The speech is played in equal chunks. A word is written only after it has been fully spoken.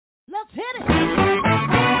Hit it.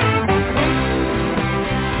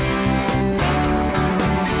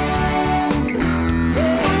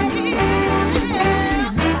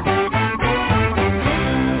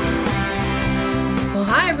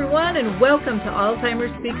 And welcome to Alzheimer's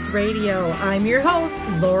Speaks Radio. I'm your host,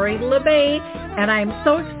 Lori La Bey, and I'm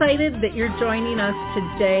so excited that you're joining us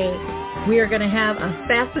today. We are going to have a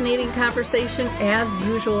fascinating conversation as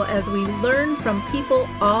usual as we learn from people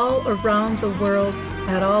all around the world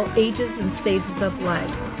at all ages and stages of life.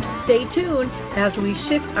 Stay tuned as we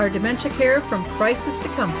shift our dementia care from crisis to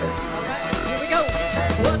comfort. All right, here we go.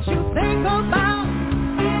 What you think about,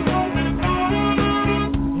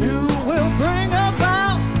 you will bring about.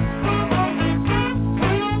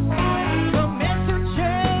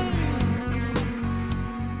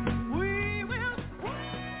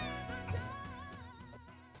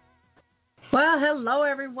 Well, hello,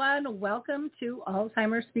 everyone. Welcome to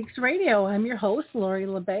Alzheimer's Speaks Radio. I'm your host, Lori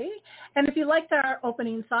La Bey. And if you liked our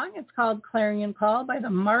opening song, it's called Clarion Call by the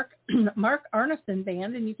Mark Arneson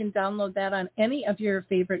Band, and you can download that on any of your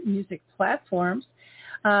favorite music platforms.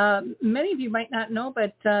 Many of you might not know,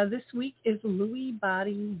 but this week is Lewy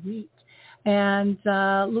Body Week. And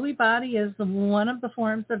Lewy Body is one of the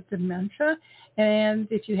forms of dementia. And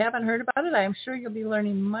if you haven't heard about it, I'm sure you'll be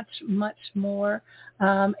learning much, much more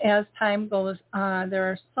as time goes on. There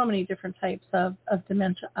are so many different types of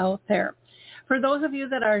dementia out there. For those of you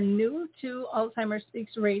that are new to Alzheimer's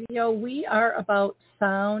Speaks Radio, we are about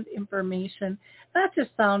sound information, not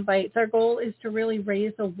just sound bites. Our goal is to really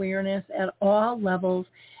raise awareness at all levels.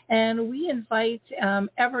 And we invite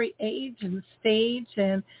every age and stage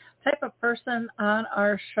and type of person on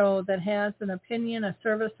our show that has an opinion, a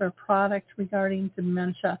service, or product regarding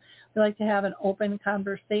dementia. We like to have an open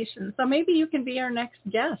conversation. So maybe you can be our next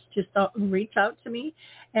guest. Just reach out to me,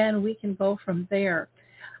 and we can go from there.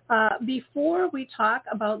 Before we talk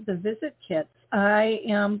about the visit kits, I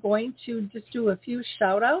am going to just do a few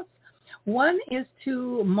shout-outs. One is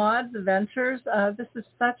to Maud's Ventures. This is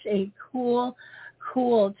such a cool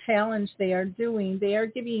challenge they are doing. They are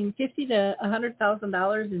giving $50,000 to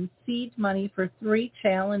 $100,000 in seed money for 3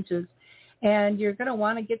 challenges, and you're going to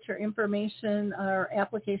want to get your information or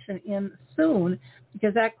application in soon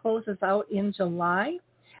because that closes out in July.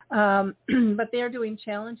 But they are doing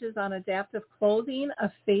challenges on adaptive clothing,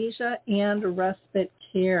 aphasia, and respite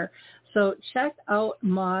care. So check out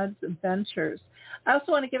Maud's Ventures. I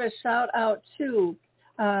also want to give a shout out to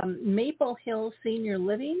Maple Hill Senior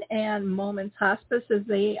Living and Moments Hospice, as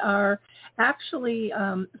they are actually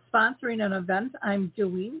sponsoring an event I'm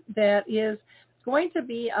doing that is going to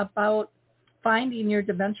be about finding your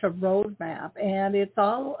dementia roadmap. And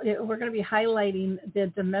we're going to be highlighting the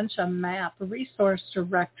dementia map resource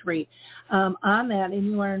directory on that, and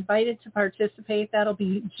you are invited to participate. That'll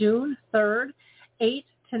be June 3rd, 8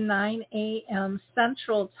 to 9 a.m.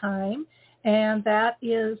 Central Time. And that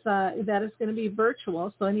is going to be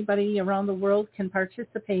virtual, so anybody around the world can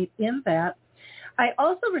participate in that. I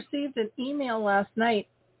also received an email last night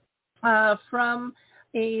from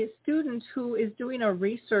a student who is doing a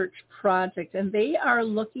research project, and they are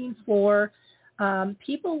looking for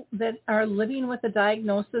people that are living with a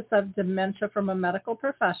diagnosis of dementia from a medical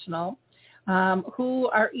professional who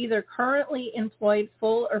are either currently employed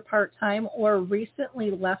full or part-time or recently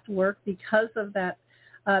left work because of that.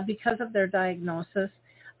 Because of their diagnosis,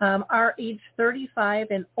 are age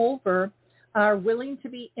 35 and over, are willing to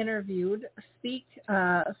be interviewed, speak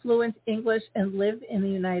fluent English, and live in the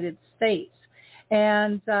United States.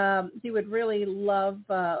 And he would really love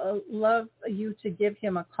you to give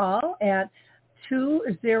him a call at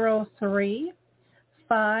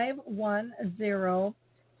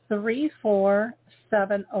 203-510-3470.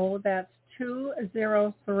 That's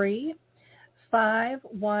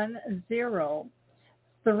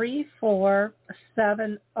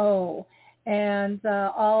 203-510-3470. And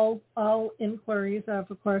all inquiries, of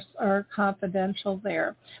course, are confidential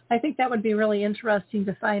there. I think that would be really interesting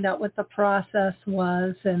to find out what the process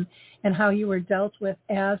was and how you were dealt with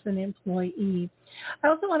as an employee. I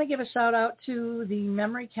also want to give a shout out to the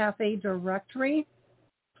Memory Cafe directory.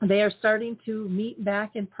 They are starting to meet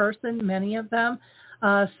back in person, many of them.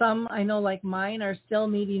 Some, I know, like mine, are still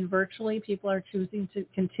meeting virtually. People are choosing to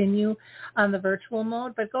continue on the virtual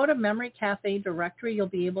mode. But go to Memory Cafe directory. You'll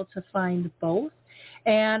be able to find both.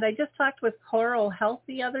 And I just talked with Coral Health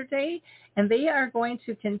the other day, and they are going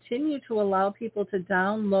to continue to allow people to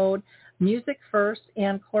download Music First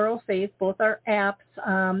and Choral Faith. Both are apps.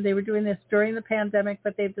 They were doing this during the pandemic,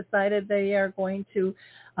 but they've decided they are going to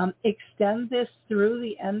extend this through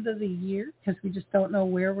the end of the year because we just don't know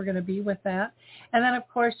where we're going to be with that. And then, of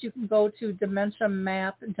course, you can go to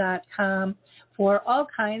DementiaMap.com for all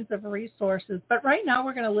kinds of resources. But right now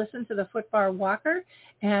we're going to listen to the Footbar Walker,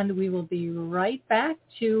 and we will be right back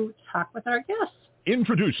to talk with our guests.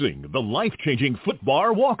 Introducing the life-changing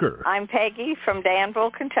Footbar Walker. I'm Peggy from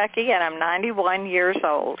Danville, Kentucky, and I'm 91 years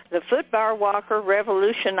old. The Footbar Walker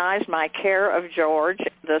revolutionized my care of George.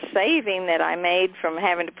 The saving that I made from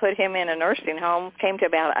having to put him in a nursing home came to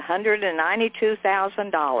about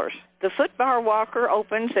 $192,000. The Footbar Walker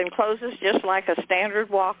opens and closes just like a standard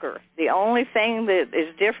walker. The only thing that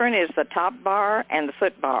is different is the top bar and the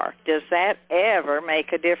foot bar. Does that ever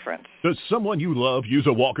make a difference? Does someone you love use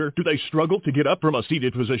a walker? Do they struggle to get up from a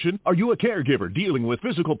seated position? Are you a caregiver dealing with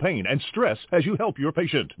physical pain and stress as you help your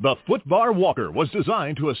patient? The Footbar Walker was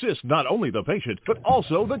designed to assist not only the patient, but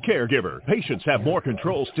also the caregiver. Patients have more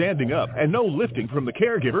control standing up, and no lifting from the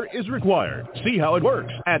caregiver is required. See how it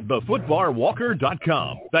works at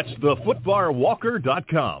thefootbarwalker.com. That's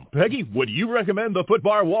thefootbarwalker.com. Peggy, would you recommend the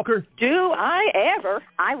Footbar Walker? Do I ever?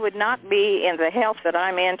 I would not be in the health that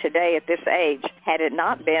I'm in today at this age had it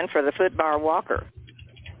not been for the Footbar Walker.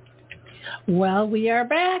 Well, we are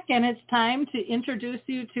back, and it's time to introduce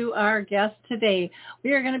you to our guest today.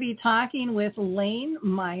 We are going to be talking with Lane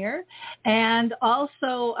Meyer and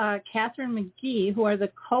also Catherine McGee, who are the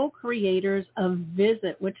co-creators of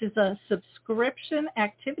Visit, which is a subscription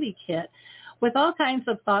activity kit with all kinds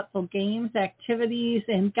of thoughtful games, activities,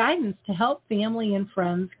 and guidance to help family and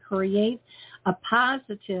friends create a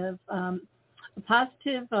positive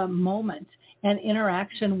moment and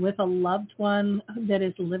interaction with a loved one that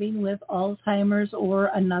is living with Alzheimer's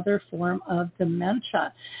or another form of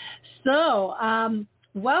dementia. So,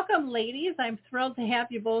 welcome, ladies. I'm thrilled to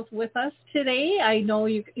have you both with us today. I know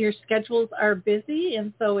your schedules are busy,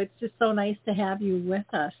 and so it's just so nice to have you with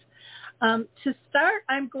us. To start,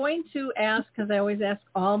 I'm going to ask, because I always ask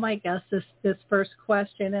all my guests this first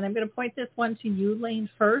question, and I'm going to point this one to you, Lane,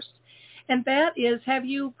 first, and that is, have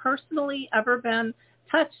you personally ever been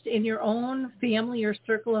touched in your own family or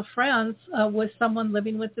circle of friends with someone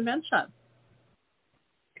living with dementia?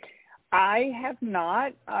 I have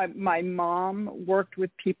not. My mom worked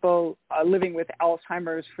with people living with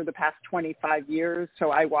Alzheimer's for the past 25 years,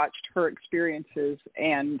 so I watched her experiences,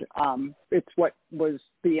 and it's what was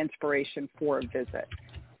the inspiration for a Visit.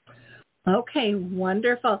 Okay,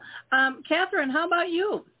 wonderful. Catherine, how about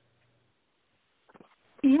you?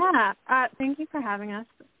 Yeah, thank you for having us.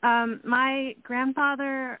 My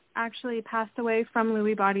grandfather actually passed away from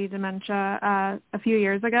Lewy body dementia a few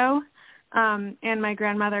years ago, and my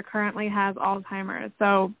grandmother currently has Alzheimer's.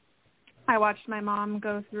 So I watched my mom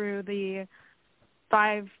go through the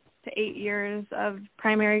 5 to 8 years of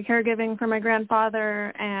primary caregiving for my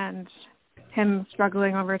grandfather and him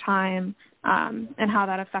struggling over time, and how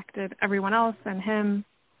that affected everyone else and him.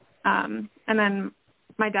 And then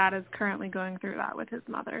my dad is currently going through that with his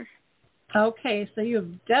mother. Okay, so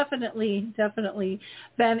you've definitely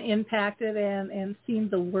been impacted and seen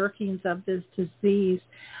the workings of this disease.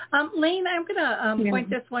 Lane, I'm going to point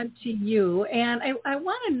this one to you, and I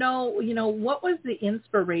want to know, what was the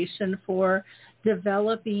inspiration for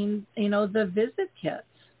developing, the Visit kits?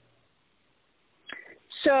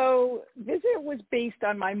 So Visit was based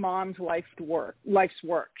on my mom's life's work.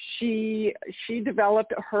 She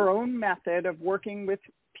developed her own method of working with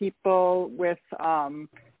people with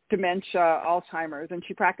dementia, Alzheimer's, and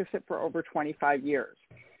she practiced it for over 25 years.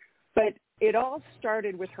 But it all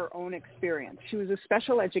started with her own experience. She was a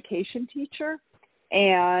special education teacher,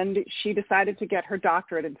 and she decided to get her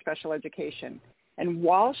doctorate in special education. And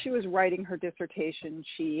while she was writing her dissertation,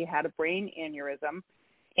 she had a brain aneurysm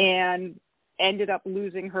and ended up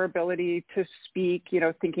losing her ability to speak,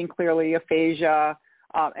 thinking clearly, aphasia,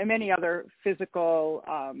 and many other physical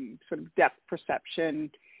sort of depth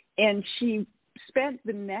perception. And she spent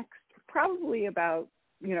the next probably about,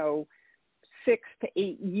 6 to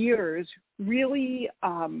 8 years really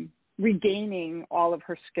regaining all of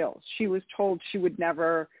her skills. She was told she would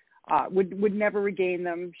never would never regain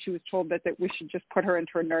them. She was told that we should just put her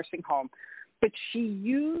into a nursing home. But she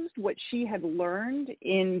used what she had learned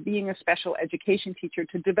in being a special education teacher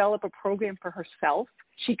to develop a program for herself.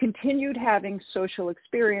 She continued having social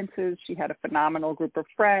experiences. She had a phenomenal group of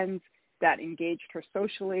friends that engaged her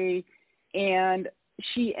socially, and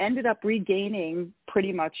she ended up regaining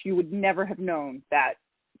pretty much, you would never have known that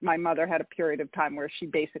my mother had a period of time where she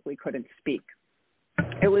basically couldn't speak.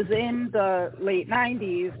 It was in the late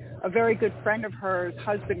 90s. A very good friend of hers'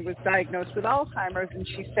 husband was diagnosed with Alzheimer's, and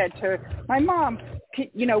she said to my mom,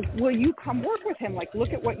 will you come work with him? Like, look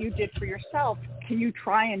at what you did for yourself. Can you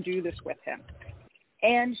try and do this with him?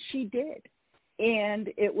 And she did. And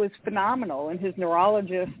it was phenomenal. And his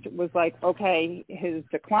neurologist was like, okay, his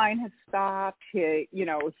decline has stopped.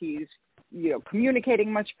 He's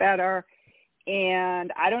communicating much better.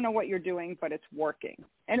 And I don't know what you're doing, but it's working.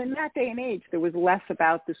 And in that day and age, there was less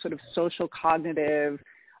about this sort of social cognitive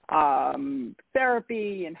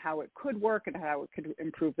therapy and how it could work and how it could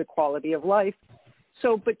improve the quality of life.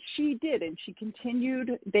 So, but she did, and she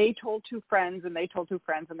continued. They told two friends, and they told two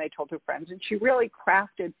friends, and they told two friends. And she really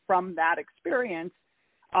crafted from that experience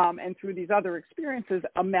and through these other experiences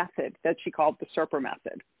a method that she called the SERPER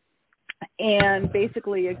method. And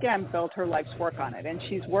basically, again, built her life's work on it. And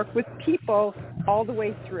she's worked with people all the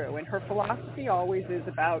way through. And her philosophy always is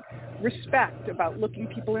about respect, about looking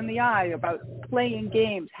people in the eye, about playing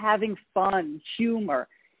games, having fun, humor.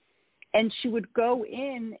 And she would go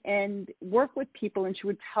in and work with people, and she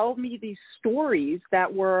would tell me these stories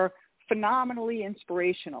that were phenomenally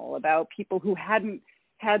inspirational about people who hadn't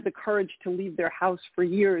had the courage to leave their house for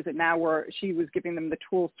years, and now she was giving them the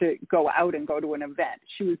tools to go out and go to an event.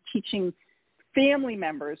 She was teaching family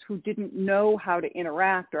members who didn't know how to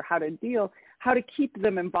interact or how to deal, how to keep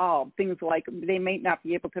them involved. Things like they may not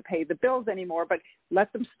be able to pay the bills anymore, but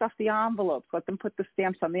let them stuff the envelopes, let them put the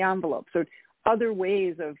stamps on the envelope. So other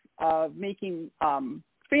ways of making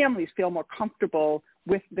families feel more comfortable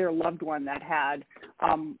with their loved one that had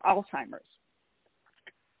Alzheimer's.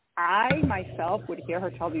 I myself would hear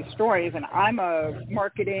her tell these stories, and I'm a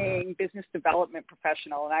marketing, business development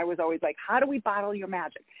professional, and I was always like, how do we bottle your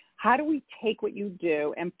magic? How do we take what you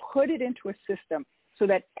do and put it into a system so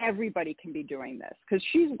that everybody can be doing this? Because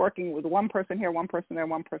she's working with one person here, one person there,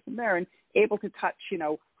 one person there, and able to touch,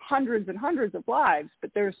 hundreds and hundreds of lives,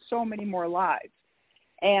 but there's so many more lives.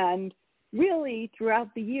 And really,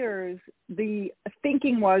 throughout the years, the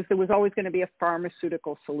thinking was there was always going to be a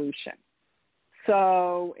pharmaceutical solution.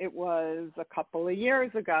 So it was a couple of years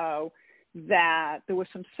ago that there were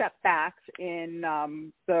some setbacks in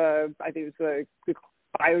the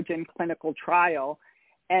Biogen clinical trial.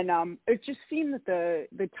 And it just seemed that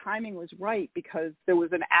the timing was right because there was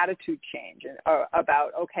an attitude change about,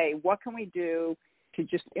 okay, what can we do to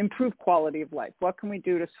just improve quality of life? What can we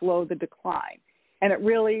do to slow the decline? And it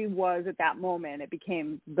really was at that moment, it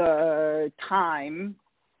became the time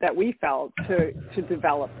that we felt to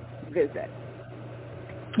develop Visit.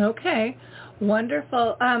 Okay,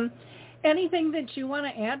 wonderful. Anything that you want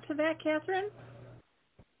to add to that, Catherine?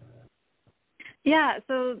 Yeah,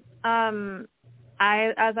 so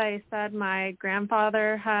as I said, my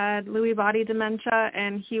grandfather had Lewy body dementia,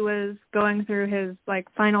 and he was going through his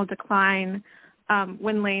final decline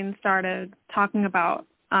when Lane started talking about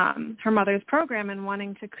her mother's program and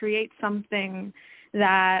wanting to create something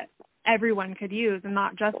that everyone could use, and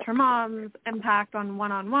not just her mom's impact on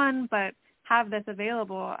one-on-one, but have this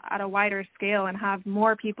available at a wider scale and have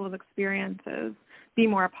more people's experiences be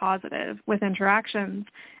more positive with interactions.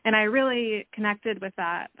 And I really connected with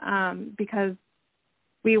that because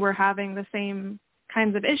we were having the same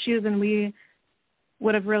kinds of issues, and we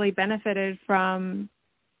would have really benefited from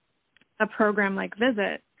a program like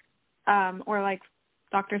Visit or like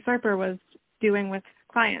Dr. Serper was doing with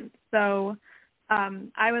clients. So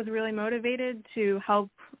I was really motivated to help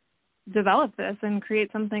develop this and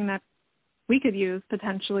create something that we could use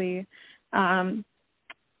potentially.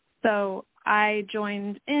 So I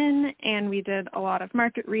joined in, and we did a lot of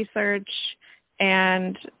market research,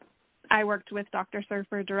 and I worked with Dr.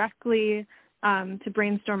 Serper directly to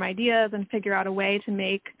brainstorm ideas and figure out a way to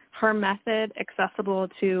make her method accessible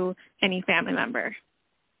to any family member.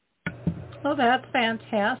 Oh, that's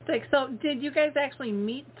fantastic. So did you guys actually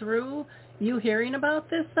meet through you hearing about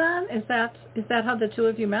this then? Is that how the two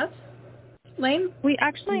of you met? Lane? We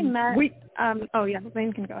actually met.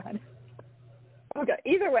 Lane can go ahead. Okay.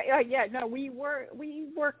 Either way, we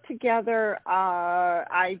worked together.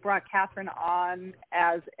 I brought Catherine on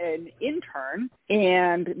as an intern,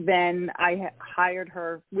 and then I hired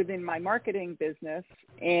her within my marketing business,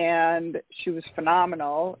 and she was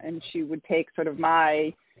phenomenal. And she would take sort of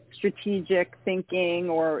my strategic thinking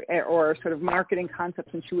or sort of marketing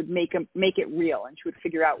concepts, and she would make it real, and she would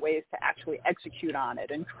figure out ways to actually execute on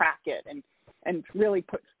it and track it and really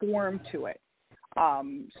put form to it.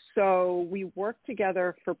 So we worked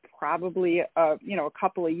together for probably a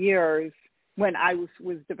couple of years when I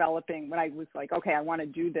was developing, when I was like, okay, I want to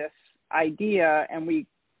do this idea, and we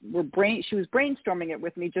she was brainstorming it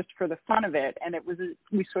with me just for the fun of it, and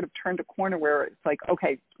we sort of turned a corner where it's like,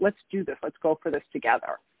 okay, let's do this, let's go for this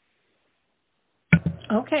together.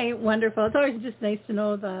 Okay, wonderful. It's always just nice to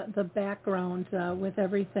know the background with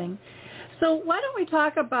everything. So why don't we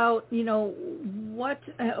talk about, what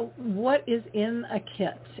is in a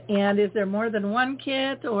kit, and is there more than one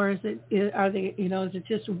kit, or is it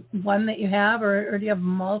just one that you have, or do you have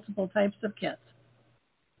multiple types of kits?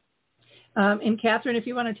 And Catherine, if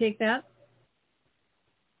you want to take that.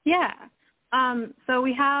 Yeah. So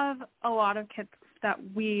we have a lot of kits that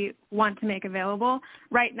we want to make available.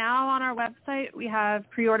 Right now on our website, we have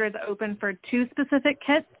pre-orders open for 2 specific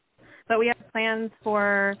kits, but we have plans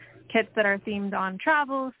for kits that are themed on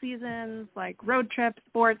travel seasons, like road trips,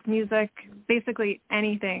 sports, music, basically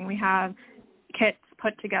anything. We have kits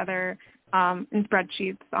put together in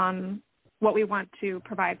spreadsheets on what we want to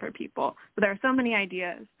provide for people. So there are so many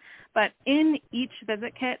ideas. But in each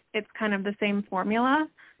visit kit, it's kind of the same formula.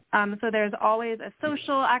 So there's always a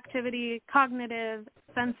social activity, cognitive,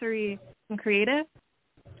 sensory, and creative.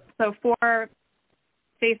 So 4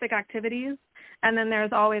 basic activities. And then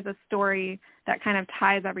there's always a story that kind of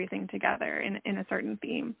ties everything together in a certain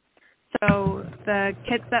theme. So the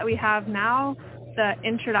kits that we have now, the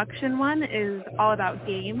introduction one is all about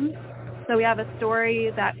games. So we have a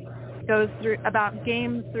story that goes through about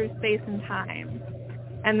games through space and time.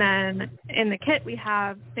 And then in the kit, we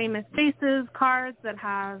have famous faces cards that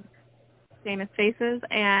have famous faces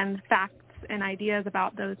and facts and ideas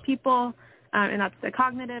about those people. And that's the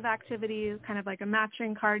cognitive activities, kind of like a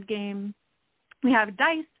matching card game. We have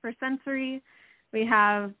dice for sensory. We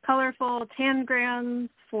have colorful tangrams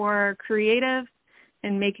for creative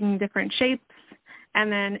and making different shapes.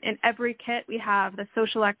 And then in every kit, we have the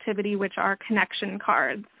social activity, which are connection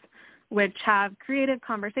cards, which have creative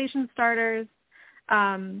conversation starters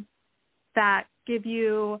that give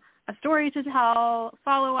you a story to tell,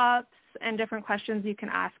 follow-ups, and different questions you can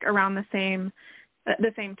ask around the same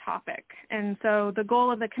topic. And so the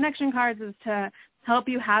goal of the connection cards is to help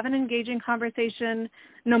you have an engaging conversation,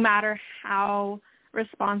 no matter how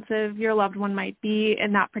responsive your loved one might be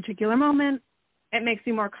in that particular moment. It makes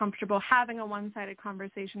you more comfortable having a one-sided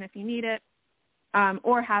conversation if you need it,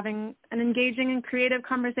 or having an engaging and creative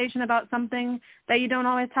conversation about something that you don't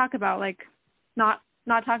always talk about, like not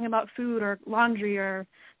talking about food or laundry or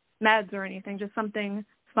meds or anything, just something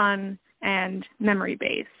fun and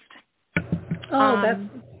memory-based. Oh,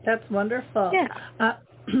 that's wonderful. Yeah.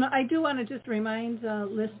 I do want to just remind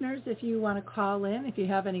listeners, if you want to call in, if you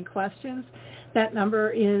have any questions, that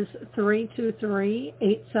number is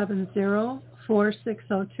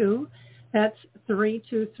 323-870-4602. That's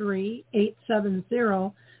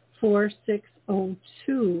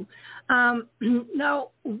 323-870-4602.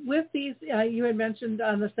 Now, with these, you had mentioned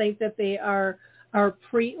on the site that they are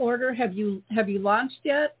pre-order. Have you launched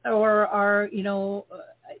yet, or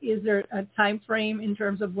is there a time frame in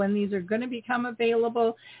terms of when these are going to become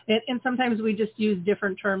available? And sometimes we just use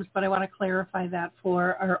different terms, but I want to clarify that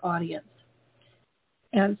for our audience.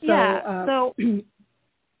 And so,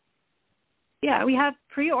 we have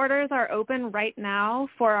pre-orders are open right now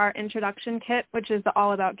for our introduction kit, which is the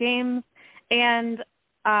All About Games, and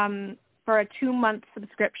for a 2-month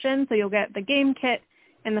subscription. So you'll get the game kit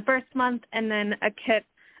in the first month, and then a kit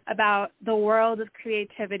about the world of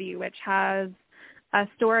creativity, which has a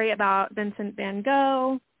story about Vincent van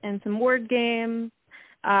Gogh and some word games,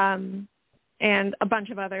 and a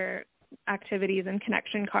bunch of other activities and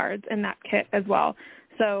connection cards in that kit as well.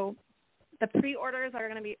 So the pre-orders are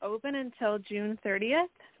going to be open until June 30th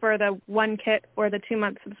for the 1 kit or the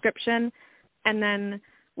 2-month subscription, and then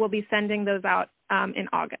we'll be sending those out in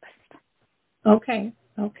August. Okay.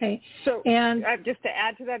 So, and just to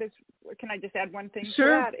add to that can I just add one thing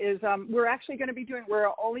Sure. to that? Is we're actually going to be we're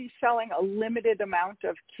only selling a limited amount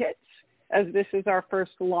of kits, as this is our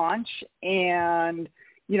first launch, and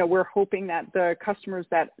we're hoping that the customers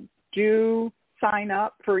that do sign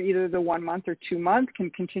up for either the 1 month or 2 months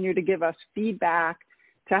can continue to give us feedback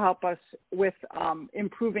to help us with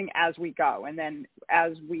improving as we go. And then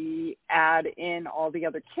as we add in all the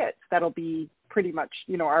other kits, that'll be pretty much,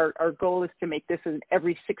 our goal is to make this an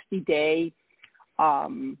every 60-day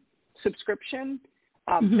subscription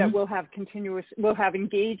that will have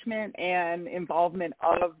engagement and involvement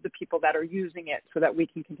of the people that are using it, so that we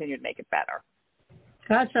can continue to make it better.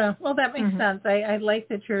 Gotcha. Well, that makes sense. I like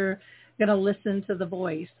that you're going to listen to the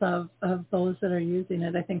voice of those that are using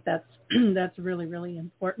it. I think that's really, really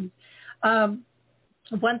important.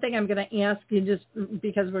 One thing I'm going to ask you, just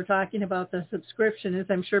because we're talking about the subscription, is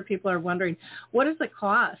I'm sure people are wondering, what is the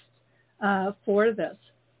cost for this?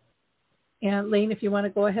 And Lane, if you want to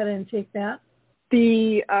go ahead and take that.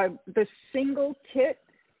 The single kit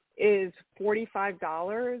is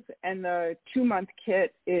 $45, and the 2-month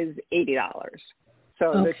kit is $80.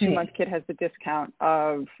 So the 2-month kit has the discount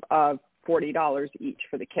of $40 each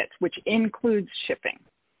for the kits, which includes shipping.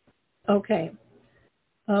 Okay.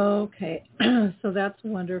 So that's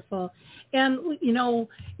wonderful. And,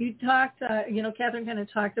 you talked, Catherine kind of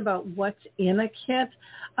talked about what's in a kit.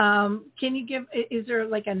 Can you is there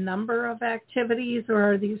like a number of activities,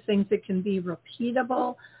 or are these things that can be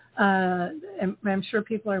repeatable? I'm sure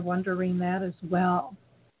people are wondering that as well.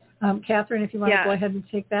 Catherine, if you want to go ahead and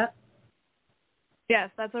take that. Yes,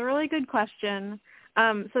 that's a really good question.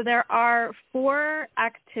 So there are 4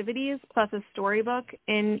 activities plus a storybook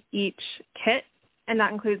in each kit, and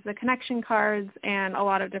that includes the connection cards and a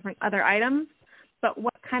lot of different other items. But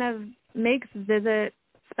what kind of makes Visit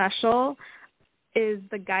special is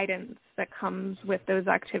the guidance that comes with those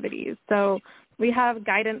activities. So we have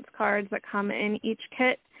guidance cards that come in each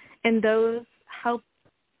kit, and those help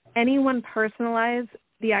anyone personalize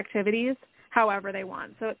the activities however they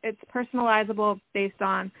want. So it's personalizable based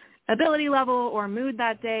on ability level or mood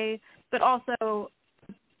that day, but also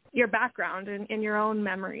your background and your own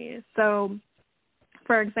memories. So,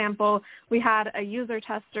 for example, we had a user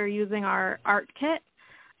tester using our art kit,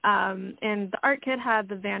 and the art kit had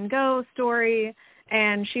the Van Gogh story,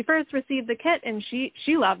 and she first received the kit, and she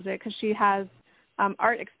loved it because she has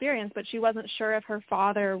art experience, but she wasn't sure if her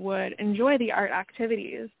father would enjoy the art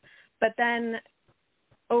activities. But then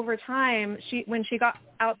over time, when she got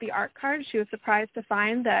out the art card, she was surprised to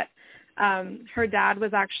find that her dad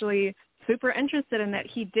was actually super interested in that.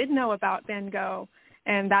 He did know about Van Gogh,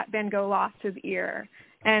 and that Van Gogh lost his ear.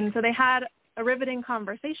 And so they had a riveting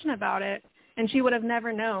conversation about it, and she would have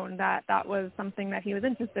never known that that was something that he was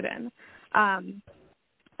interested in.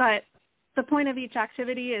 But the point of each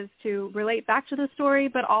activity is to relate back to the story,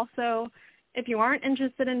 but also if you aren't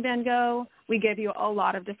interested in Van Gogh, we give you a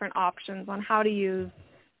lot of different options on how to use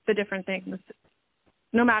the different things,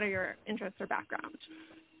 no matter your interest or background.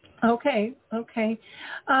 Okay.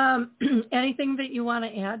 Anything that you want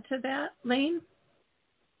to add to that, Lane?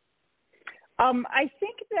 I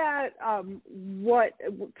think that what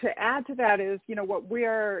to add to that is, what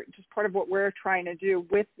we're just part of what we're trying to do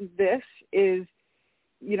with this is,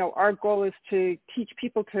 our goal is to teach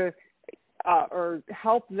people to or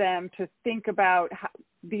help them to think about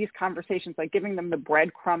these conversations, like giving them the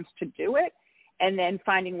breadcrumbs to do it, and then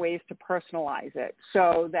finding ways to personalize it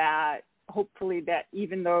so that hopefully that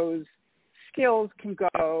even those skills can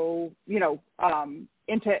go,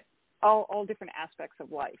 into all different aspects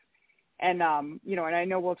of life. And, and I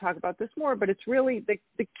know we'll talk about this more, but it's really, the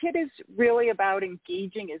kit is really about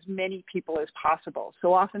engaging as many people as possible.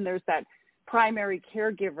 So often there's that primary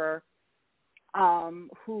caregiver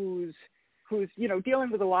who's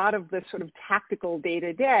dealing with a lot of the sort of tactical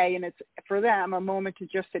day-to-day, and it's for them a moment to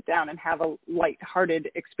just sit down and have a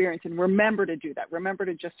lighthearted experience and remember to do that, remember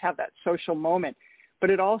to just have that social moment.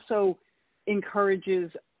 But it also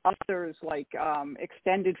encourages others like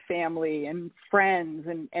extended family and friends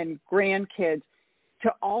and grandkids to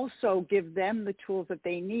also give them the tools that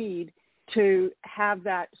they need to have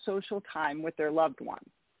that social time with their loved one.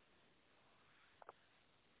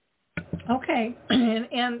 Okay,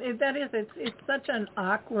 and that is, it's such an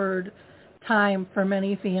awkward time for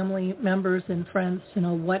many family members and friends to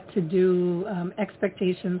know what to do.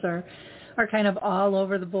 Expectations are kind of all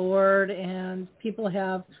over the board, and people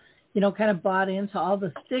have, kind of bought into all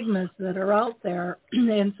the stigmas that are out there,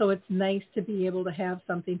 and so it's nice to be able to have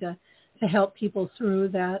something to help people through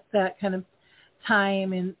that kind of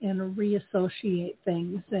time and reassociate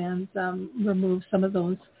things and remove some of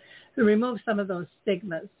those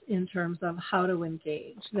stigmas in terms of how to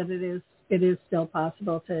engage, that it is still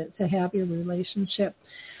possible to have your relationship.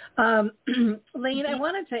 Lane, I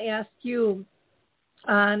wanted to ask you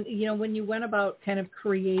on, when you went about kind of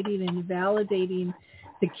creating and validating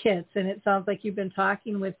the kits, and it sounds like you've been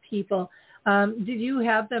talking with people, did you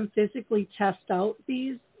have them physically test out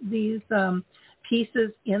these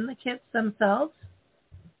pieces in the kits themselves?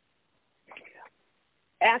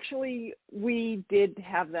 Actually, we did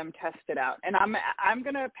have them test it out, and I'm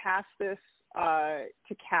going to pass this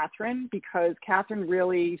to Catherine, because Catherine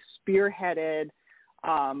really spearheaded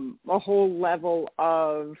a whole level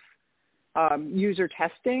of user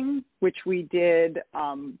testing, which we did,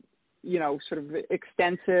 sort of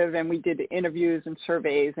extensive, and we did interviews and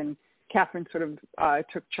surveys, and Catherine sort of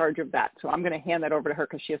took charge of that. So I'm going to hand that over to her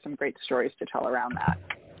because she has some great stories to tell around that.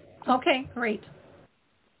 Okay, great.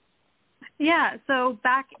 Yeah, so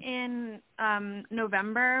back in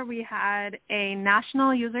November, we had a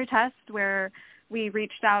national user test where we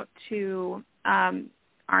reached out to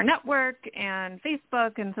our network and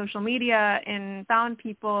Facebook and social media and found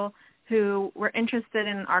people who were interested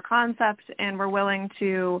in our concept and were willing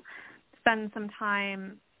to spend some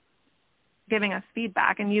time giving us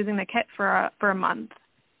feedback and using the kit for a month.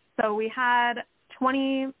 So we had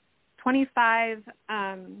 25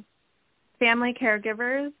 family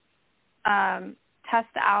caregivers test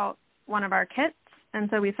out one of our kits, and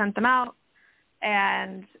so we sent them out,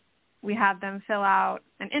 and we had them fill out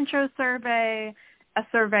an intro survey, a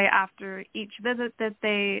survey after each visit that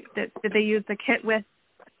they used the kit with,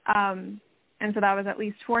 and so that was at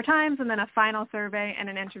least 4 times, and then a final survey and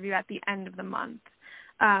an interview at the end of the month.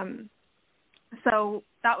 So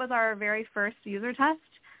that was our very first user test.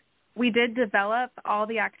 We did develop all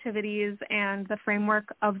the activities and the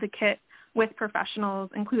framework of the kit with professionals,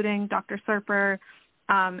 including Dr. Serper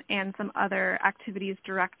and some other activities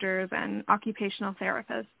directors and occupational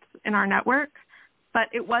therapists in our network. But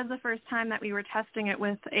it was the first time that we were testing it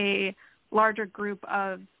with a larger group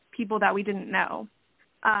of people that we didn't know.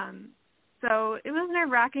 So it was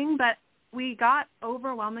nerve-wracking, but we got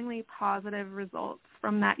overwhelmingly positive results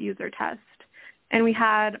from that user test. And we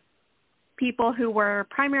had people who were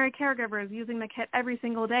primary caregivers using the kit every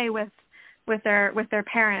single day with their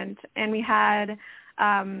parent, and we had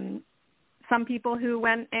some people who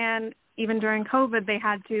went, and even during COVID they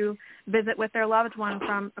had to visit with their loved one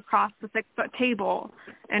from across the 6-foot table,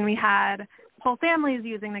 and we had whole families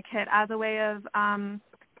using the kit as a way of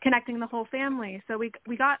connecting the whole family. So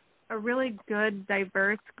we got a really good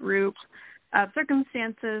diverse group of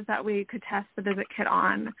circumstances that we could test the Visit Kit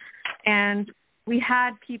on, and we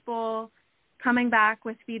had people coming back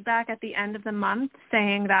with feedback at the end of the month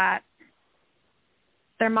saying that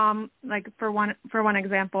their mom, like for one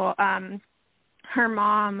example, her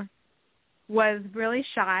mom was really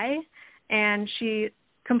shy and she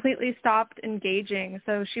completely stopped engaging.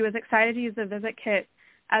 So she was excited to use the Visit Kit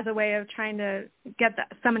as a way of trying to get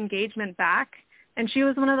some engagement back. And she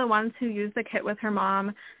was one of the ones who used the kit with her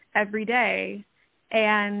mom every day.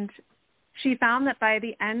 And she found that by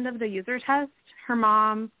the end of the user test, her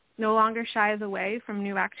mom no longer shies away from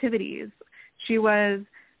new activities. She was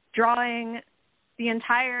drawing the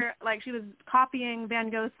entire, she was copying Van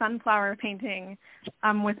Gogh's sunflower painting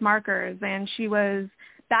with markers, and she was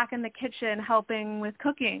back in the kitchen helping with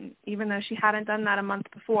cooking, even though she hadn't done that a month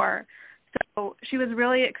before. So she was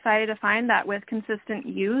really excited to find that with consistent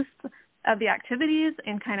use of the activities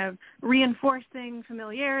and kind of reinforcing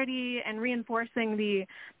familiarity and reinforcing the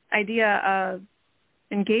idea of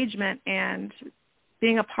engagement and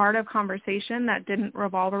being a part of conversation that didn't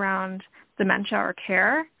revolve around dementia or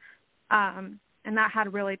care. And that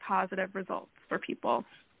had really positive results for people.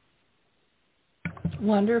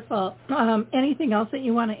 Wonderful. Anything else that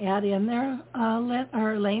you want to add in there,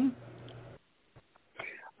 Elaine?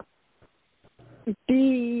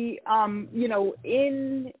 In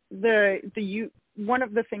the one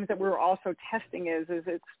of the things that we're also testing is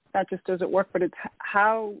it's not just does it work, but it's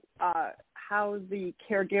how the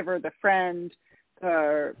caregiver, the friend,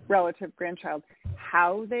 the relative, grandchild,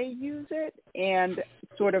 how they use it, and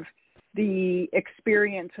sort of the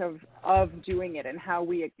experience of doing it, and how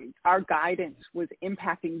our guidance was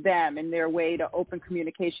impacting them in their way to open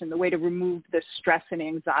communication, the way to remove the stress and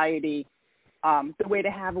anxiety, the way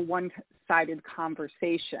to have a one-sided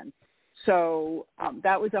conversation. So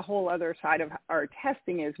that was a whole other side of our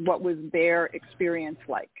testing, is what was their experience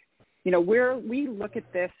like. We look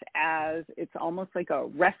at this as it's almost like a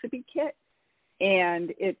recipe kit,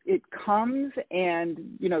 and it comes, and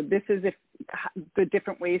this is the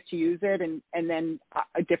different ways to use it, and then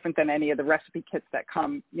different than any of the recipe kits that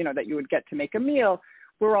come, that you would get to make a meal.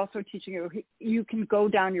 We're also teaching you can go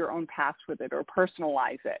down your own paths with it or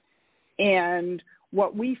personalize it. And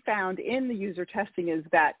what we found in the user testing is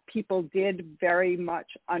that people did very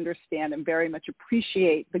much understand and very much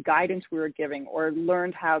appreciate the guidance we were giving, or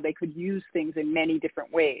learned how they could use things in many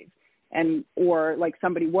different ways. Or like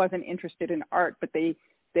somebody wasn't interested in art, but they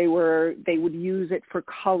would use it for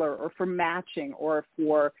color or for matching or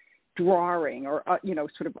for drawing or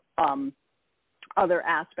other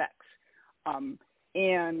aspects.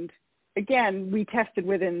 And again, we tested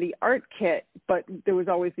within the art kit, but there was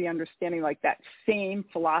always the understanding like that same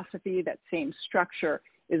philosophy, that same structure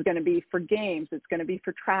is going to be for games, it's going to be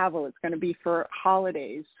for travel, it's going to be for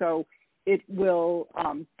holidays. So it will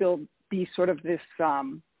there'll be sort of this.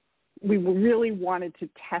 We really wanted to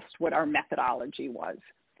test what our methodology was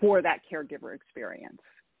for that caregiver experience.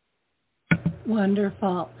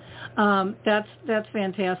 Wonderful. That's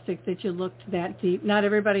fantastic that you looked that deep. Not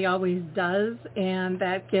everybody always does, and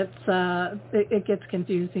that gets it gets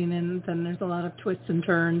confusing, and then there's a lot of twists and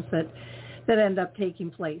turns that that end up taking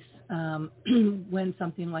place when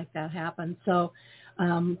something like that happens. So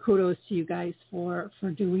kudos to you guys for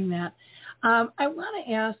doing that. I want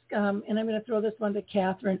to ask, and I'm going to throw this one to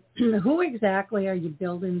Catherine, who exactly are you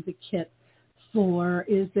building the kit for?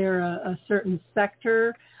 Is there a certain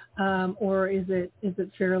sector, or is it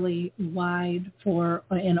fairly wide for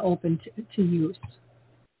and open to use?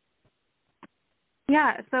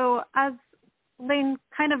 Yeah, so as Lane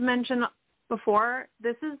kind of mentioned before,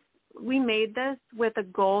 we made this with a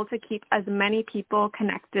goal to keep as many people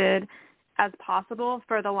connected as possible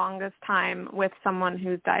for the longest time with someone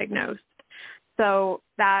who's diagnosed. So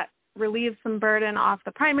that relieves some burden off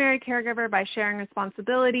the primary caregiver by sharing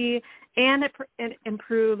responsibility, and it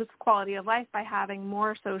improves quality of life by having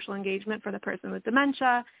more social engagement for the person with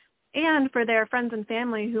dementia and for their friends and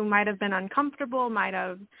family who might have been uncomfortable, might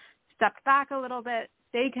have stepped back a little bit.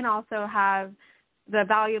 They can also have the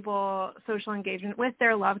valuable social engagement with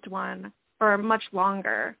their loved one for much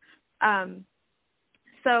longer.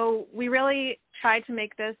 So we really tried to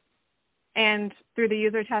make this, and through the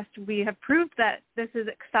user test, we have proved that this is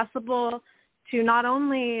accessible to not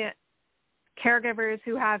only caregivers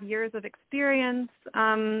who have years of experience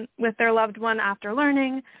with their loved one after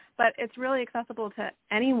learning, but it's really accessible to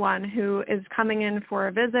anyone who is coming in for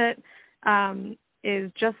a visit,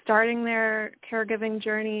 is just starting their caregiving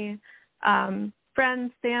journey,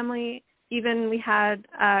 friends, family. Even we had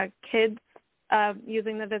kids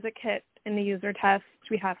using the Visit Kit in the user test.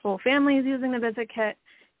 We had whole families using the Visit Kit,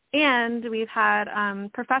 and we've had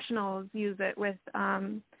professionals use it with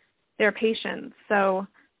their patients. So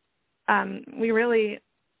we really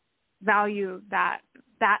value that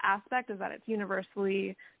aspect, is that it's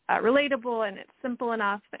universally relatable and it's simple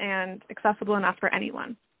enough and accessible enough for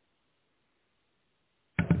anyone.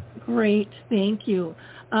 Great, thank you.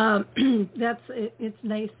 It's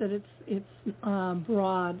nice that it's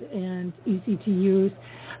broad and easy to use.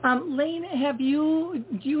 Lane,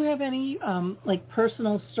 do you have any like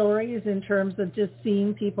personal stories in terms of just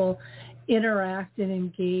seeing people interact and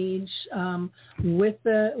engage with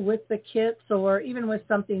the kits, or even with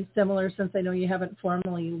something similar? Since I know you haven't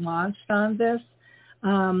formally launched on this,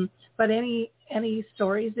 but any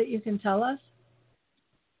stories that you can tell us?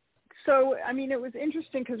 So, I mean, it was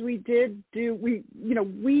interesting because we did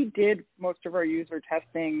most of our user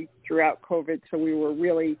testing throughout COVID, so we were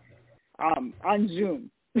really on Zoom,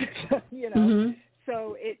 Mm-hmm.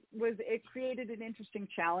 So it created an interesting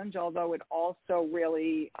challenge, although it also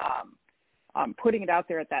really, putting it out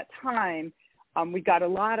there at that time, we got a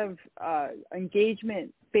lot of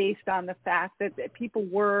engagement based on the fact that people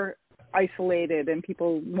were isolated and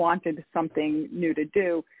people wanted something new to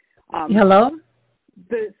do. Hello?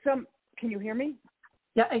 Can you hear me?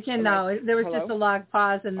 Yeah, I can now. There was Hello? just a log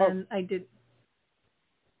pause, and then I did.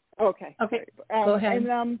 Okay. Okay. Go ahead.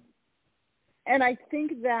 And I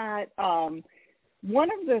think that one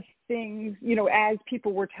of the things, as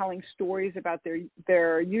people were telling stories about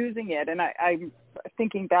their using it, and I'm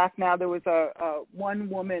thinking back now, there was a one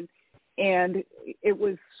woman, and it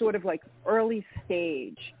was sort of like early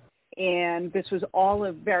stage, and this was all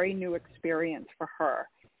a very new experience for her.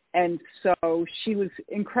 And so she was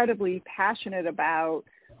incredibly passionate about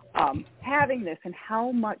having this and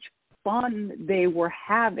how much fun they were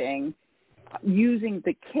having using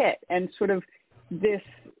the kit. And sort of this,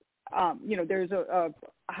 there's the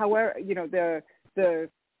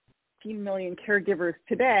 15 million caregivers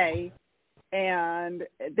today, and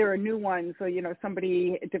there are new ones. So,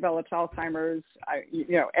 somebody develops Alzheimer's,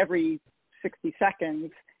 every 60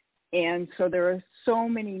 seconds. And so there are so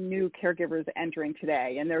many new caregivers entering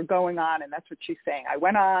today, and they're going on, and that's what she's saying. I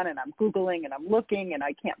went on, and I'm Googling, and I'm looking, and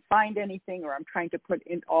I can't find anything, or I'm trying to put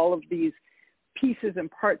in all of these pieces and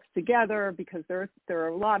parts together because there are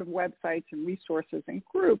a lot of websites and resources and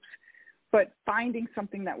groups, but finding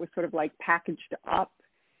something that was sort of like packaged up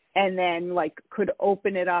and then like could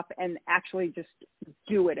open it up and actually just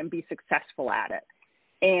do it and be successful at it.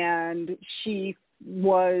 And she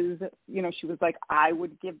was like, I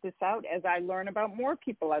would give this out as I learn about more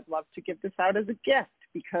people. I'd love to give this out as a gift,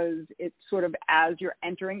 because it's sort of, as you're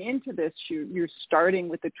entering into this, you're starting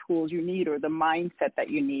with the tools you need or the mindset that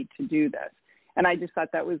you need to do this. And I just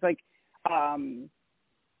thought that was like, it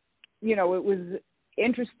was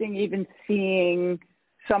interesting even seeing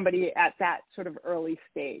somebody at that sort of early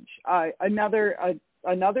stage. Another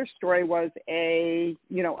story was a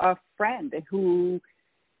friend who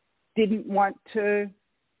didn't want to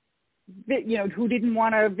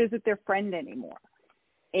visit their friend anymore.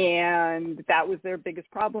 And that was their biggest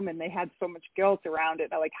problem, and they had so much guilt around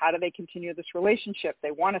it. Like, how do they continue this relationship?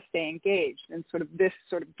 They want to stay engaged. And this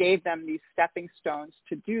gave them these stepping stones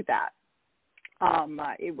to do that.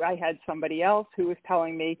 I had somebody else who was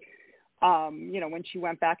telling me, when she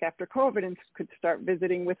went back after COVID and could start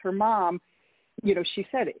visiting with her mom, she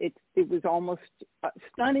said it was almost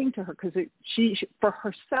stunning to her because she for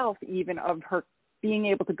herself, even of her being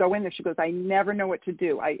able to go in there, she goes, I never know what to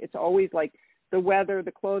do. It's always like the weather,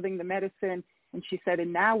 the clothing, the medicine. And she said,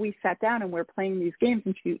 and now we sat down and we're playing these games.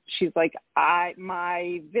 And she's like,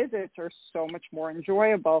 my visits are so much more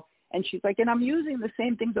enjoyable. And she's like, and I'm using the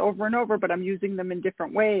same things over and over, but I'm using them in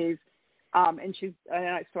different ways.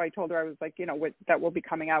 So I told her, I was like, that will be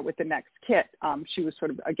coming out with the next kit. She was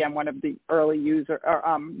sort of, again, one of the early user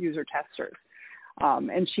testers.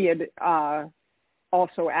 And she had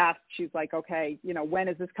also asked, she's like, okay, when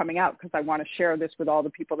is this coming out? Because I want to share this with all the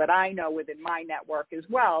people that I know within my network as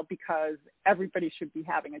well, because everybody should be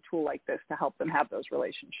having a tool like this to help them have those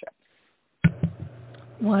relationships.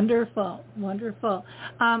 Wonderful, wonderful.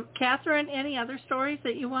 Catherine, any other stories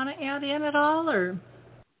that you want to add in at all, or?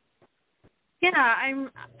 Yeah,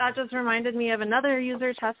 that just reminded me of another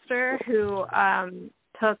user tester who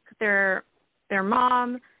took their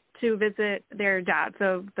mom to visit their dad.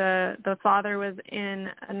 So the father was in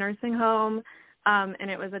a nursing home,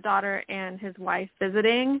 and it was a daughter and his wife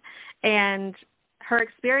visiting. And her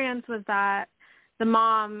experience was that the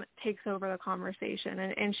mom takes over the conversation,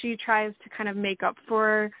 and she tries to kind of make up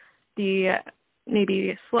for the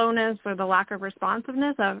maybe slowness or the lack of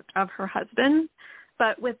responsiveness of her husband.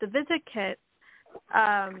 But with the visit kit,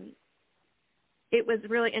 it was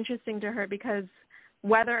really interesting to her because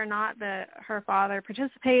whether or not her father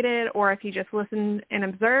participated or if he just listened and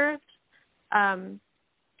observed,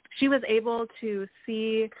 she was able to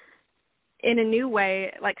see in a new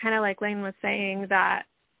way, kind of like Lane was saying, that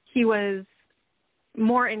he was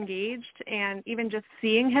more engaged, and even just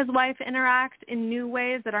seeing his wife interact in new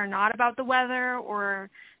ways that are not about the weather or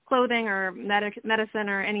clothing or medicine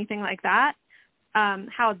or anything like that,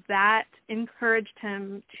 how that encouraged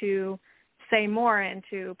him to say more and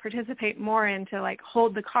to participate more and to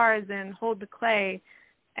hold the cards and hold the clay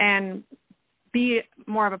and be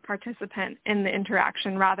more of a participant in the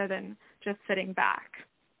interaction rather than just sitting back.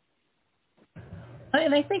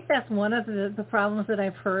 And I think that's one of the problems that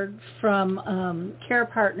I've heard from care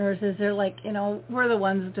partners is they're like, we're the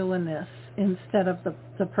ones doing this instead of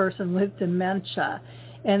the person with dementia.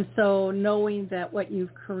 And so knowing that what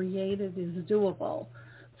you've created is doable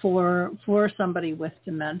for somebody with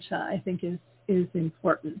dementia, I think is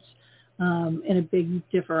important and a big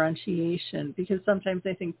differentiation, because sometimes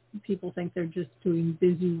I think people think they're just doing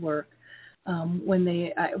busy work when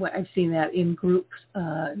I've seen that in groups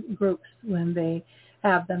when they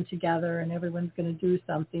have them together and everyone's going to do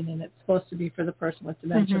something and it's supposed to be for the person with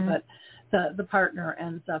dementia, but the partner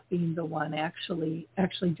ends up being the one actually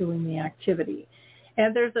doing the activity.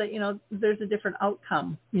 And there's a different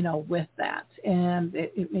outcome, with that, and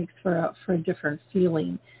it makes for a different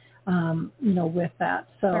feeling, with that.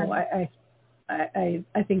 So I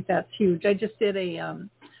think that's huge. I just did an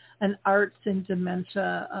arts and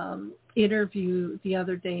dementia interview the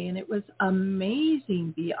other day, and it was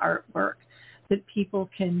amazing, the artwork that people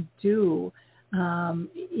can do,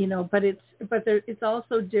 but it's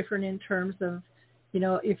also different in terms of,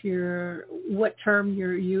 what term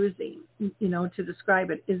you're using, to describe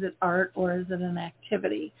it. Is it art or is it an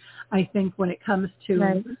activity? I think when it comes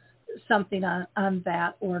to something on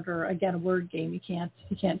that order, again, a word game, you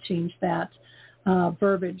can't change that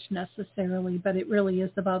verbiage necessarily, but it really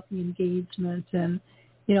is about the engagement and,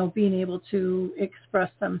 being able to express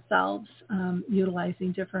themselves,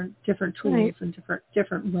 utilizing different tools and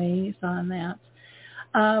different ways on that.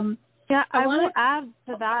 I will add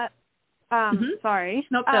to that. Sorry.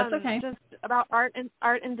 Nope, that's okay. Just about art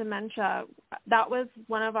and dementia. That was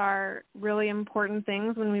one of our really important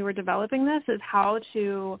things when we were developing this, is how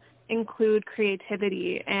to include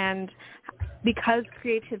creativity. And because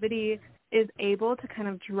creativity is able to kind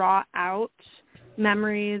of draw out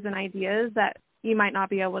memories and ideas that you might not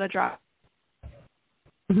be able to draw.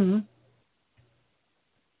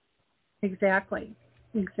 Exactly.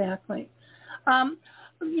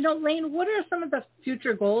 Lane, what are some of the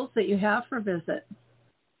future goals that you have for Visit?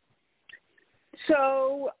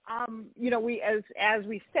 So, we, as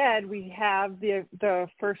we said, we have the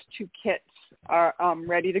first two kits are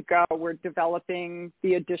ready to go. We're developing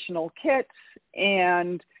the additional kits,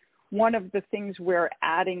 and one of the things we're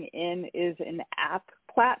adding in is an app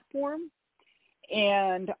platform.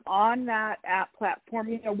 And on that app platform,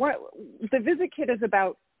 what the Visit Kit is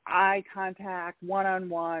about: eye contact,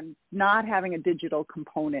 one-on-one, not having a digital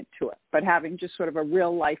component to it, but having just sort of a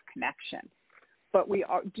real-life connection. But we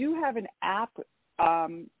do have an app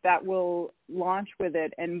that will launch with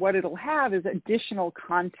it, and what it'll have is additional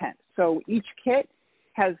content. So each kit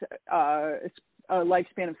has a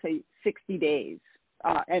lifespan of, say, 60 days.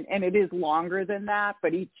 And it is longer than that,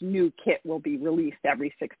 but each new kit will be released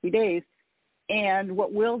every 60 days. And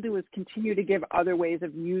what we'll do is continue to give other ways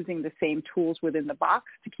of using the same tools within the box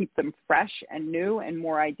to keep them fresh and new and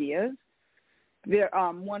more ideas.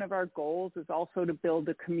 One of our goals is also to build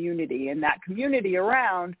a community, and that community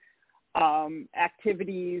around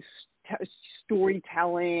activities,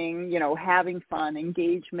 storytelling, having fun,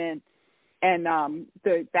 engagement, and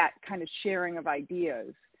that kind of sharing of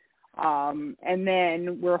ideas. And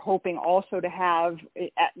then we're hoping also to have,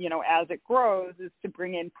 as it grows, is to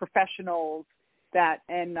bring in professionals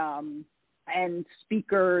and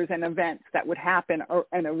speakers and events that would happen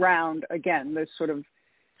and around, again, this sort of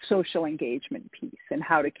social engagement piece and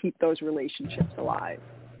how to keep those relationships alive.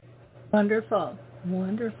 Wonderful.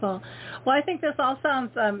 Wonderful. Well, I think this all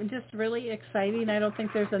sounds just really exciting. I don't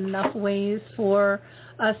think there's enough ways for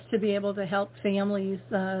us to be able to help families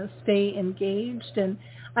stay engaged. And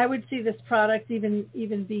I would see this product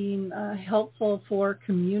even being helpful for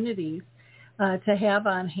communities to have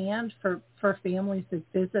on hand for families that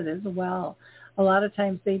visit as well. A lot of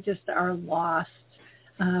times they just are lost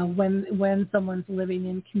when someone's living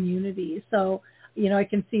in community. So, I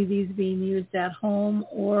can see these being used at home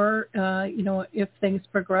or, if things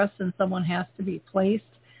progress and someone has to be placed,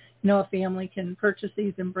 a family can purchase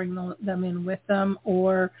these and bring them in with them,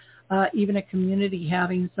 or even a community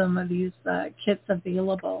having some of these kits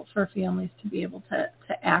available for families to be able to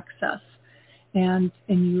access and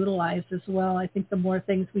utilize as well. I think the more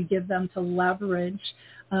things we give them to leverage,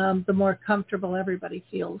 the more comfortable everybody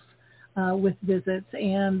feels with visits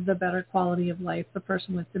and the better quality of life the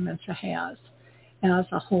person with dementia has as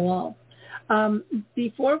a whole.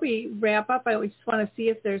 Before we wrap up, I just want to see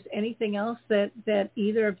if there's anything else that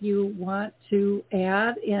either of you want to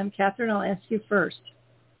add. And Catherine, I'll ask you first.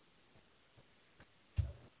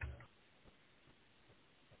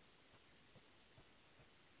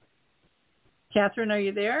 Catherine, are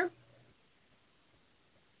you there?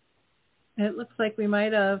 It looks like we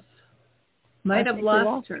might have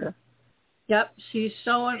lost her. Yep, she's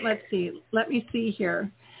showing. Let's see. Let me see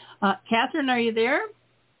here. Catherine, are you there?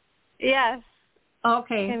 Yes.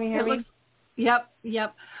 Okay. Can you hear me? Yep.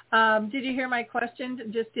 Did you hear my question,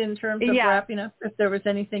 just in terms of wrapping up, if there was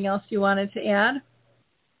anything else you wanted to add?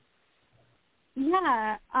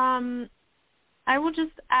 Yeah. I will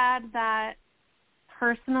just add that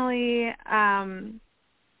personally,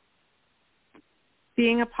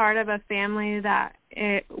 being a part of a family that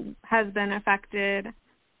it has been affected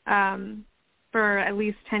for at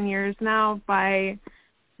least 10 years now by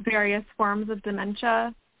various forms of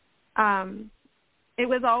dementia, it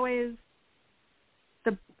was always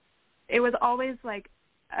like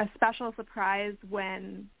a special surprise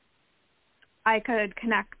when I could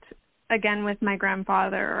connect again with my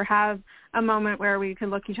grandfather or have a moment where we could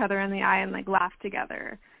look each other in the eye and like laugh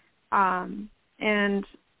together. And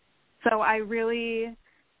so I'm really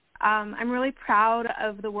proud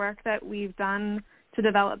of the work that we've done to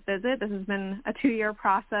develop Visit. This has been a 2-year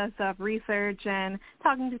process of research and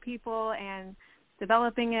talking to people and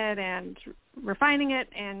developing it and refining it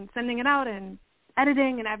and sending it out and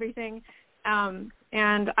editing and everything.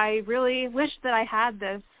 And I really wish that I had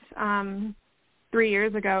this 3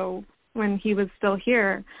 years ago when he was still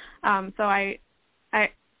here. So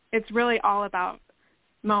it's really all about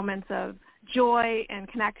moments of joy and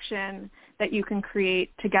connection that you can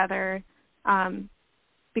create together,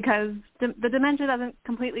 because the dementia doesn't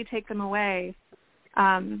completely take them away,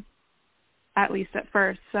 at least at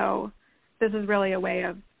first. So this is really a way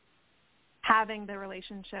of having a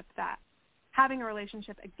relationship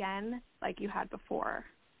again like you had before.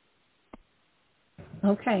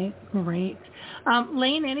 Okay, great.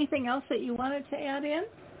 Lane, anything else that you wanted to add in?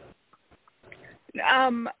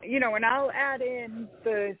 And I'll add in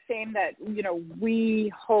the same that, we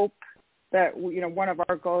hope that, one of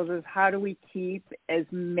our goals is how do we keep as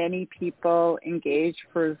many people engaged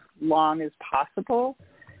for as long as possible,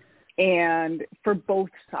 and for both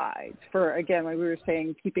sides, for, again, like we were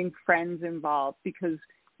saying, keeping friends involved, because,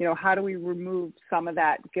 how do we remove some of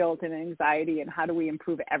that guilt and anxiety, and how do we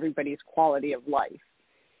improve everybody's quality of life?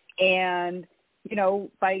 And,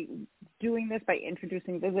 by doing this, by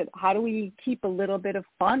introducing Visit, how do we keep a little bit of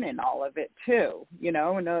fun in all of it too,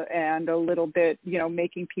 and a little bit,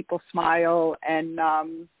 making people smile and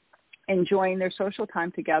enjoying their social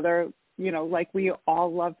time together, like we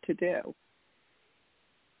all love to do.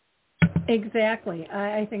 Exactly.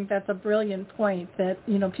 I think that's a brilliant point, that,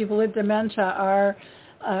 people with dementia are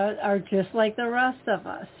just like the rest of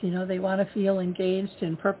us. They want to feel engaged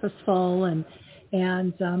and purposeful and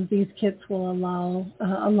And these kits will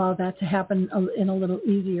allow that to happen in a little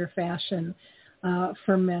easier fashion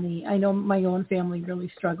for many. I know my own family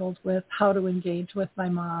really struggled with how to engage with my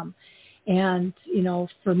mom. And,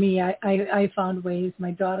 for me, I found ways,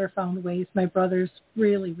 my daughter found ways, my brothers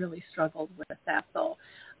really, really struggled with that, though.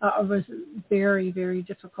 It was very, very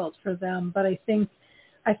difficult for them. But I think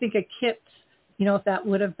a kit, if that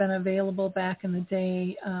would have been available back in the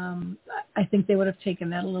day, I think they would have taken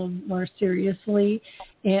that a little more seriously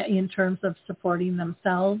in terms of supporting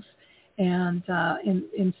themselves and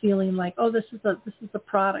in feeling like, oh, this is a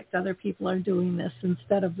product. Other people are doing this,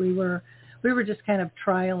 instead of we were just kind of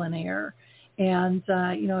trial and error. And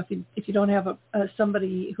if you don't have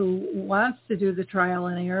somebody who wants to do the trial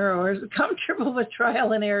and error or is comfortable with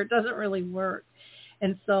trial and error, it doesn't really work.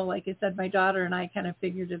 And so, like I said, my daughter and I kind of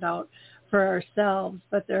figured it out for ourselves,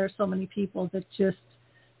 but there are so many people that just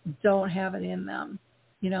don't have it in them,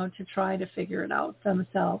 to try to figure it out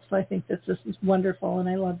themselves. So I think this is wonderful, and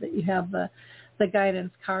I love that you have the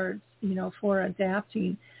guidance cards, for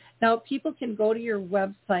adapting. Now, people can go to your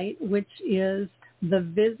website, which is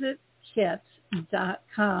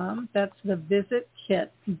thevisitkit.com. That's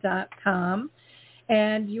thevisitkit.com.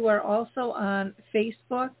 And you are also on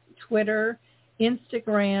Facebook, Twitter,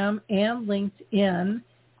 Instagram, and LinkedIn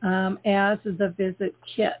as the Visit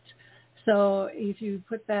Kit. So if you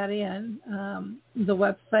put that in, the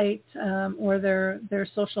website or their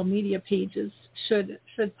social media pages should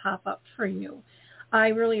pop up for you. I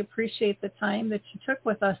really appreciate the time that you took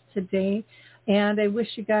with us today, and I wish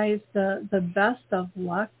you guys the best of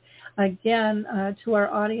luck. Again, to our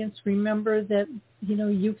audience, remember that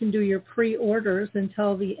you can do your pre-orders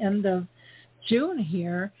until the end of June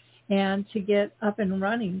here, and to get up and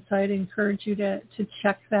running. So I'd encourage you to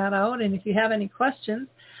check that out. And if you have any questions,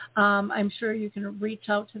 I'm sure you can reach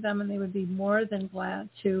out to them, and they would be more than glad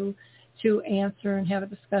to answer and have a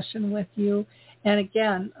discussion with you. And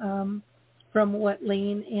again, from what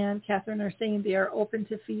Lane and Catherine are saying, they are open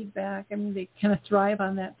to feedback. I mean, they kind of thrive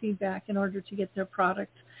on that feedback in order to get their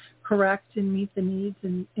product correct and meet the needs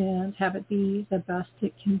and have it be the best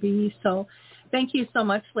it can be. So thank you so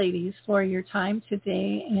much, ladies, for your time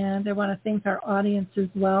today. And I want to thank our audience as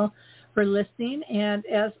well for listening. And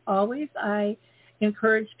as always, I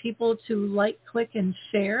encourage people to like, click, and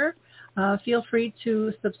share. Feel free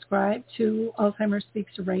to subscribe to Alzheimer's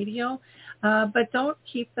Speaks Radio, but don't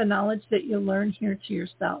keep the knowledge that you learn here to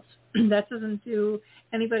yourself. That doesn't do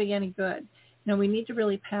anybody any good. We need to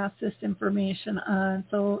really pass this information on.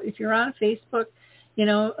 So if you're on Facebook,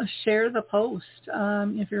 share the post.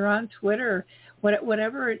 If you're on Twitter,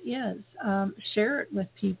 whatever it is, share it with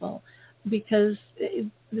people, because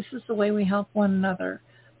this is the way we help one another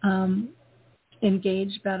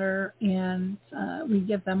engage better, and we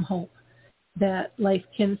give them hope that life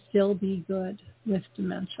can still be good with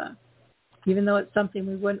dementia. Even though it's something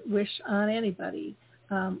we wouldn't wish on anybody,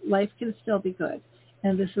 life can still be good.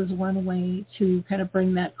 And this is one way to kind of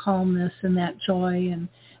bring that calmness and that joy and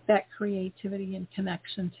that creativity and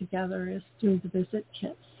connection together, is through the Visit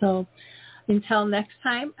Kit. So until next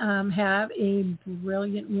time, have a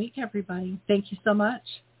brilliant week, everybody. Thank you so much.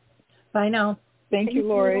 Bye now. Thank you,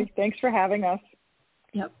 Lori. Thanks for having us.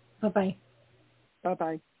 Yep. Bye-bye.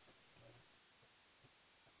 Bye-bye.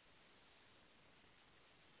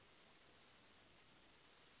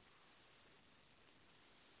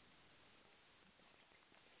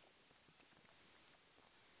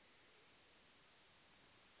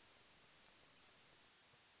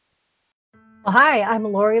 Well, hi, I'm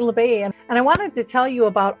Lori La Bey, and I wanted to tell you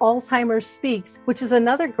about Alzheimer's Speaks, which is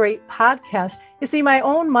another great podcast. You see, my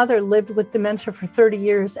own mother lived with dementia for 30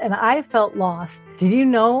 years, and I felt lost. Did you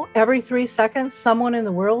know every 3 seconds someone in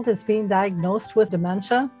the world is being diagnosed with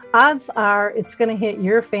dementia? Odds are it's going to hit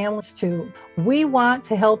your families too. We want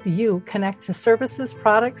to help you connect to services,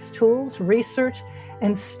 products, tools, research,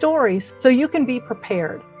 and stories so you can be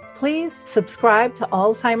prepared. Please subscribe to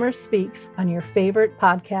Alzheimer's Speaks on your favorite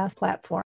podcast platform.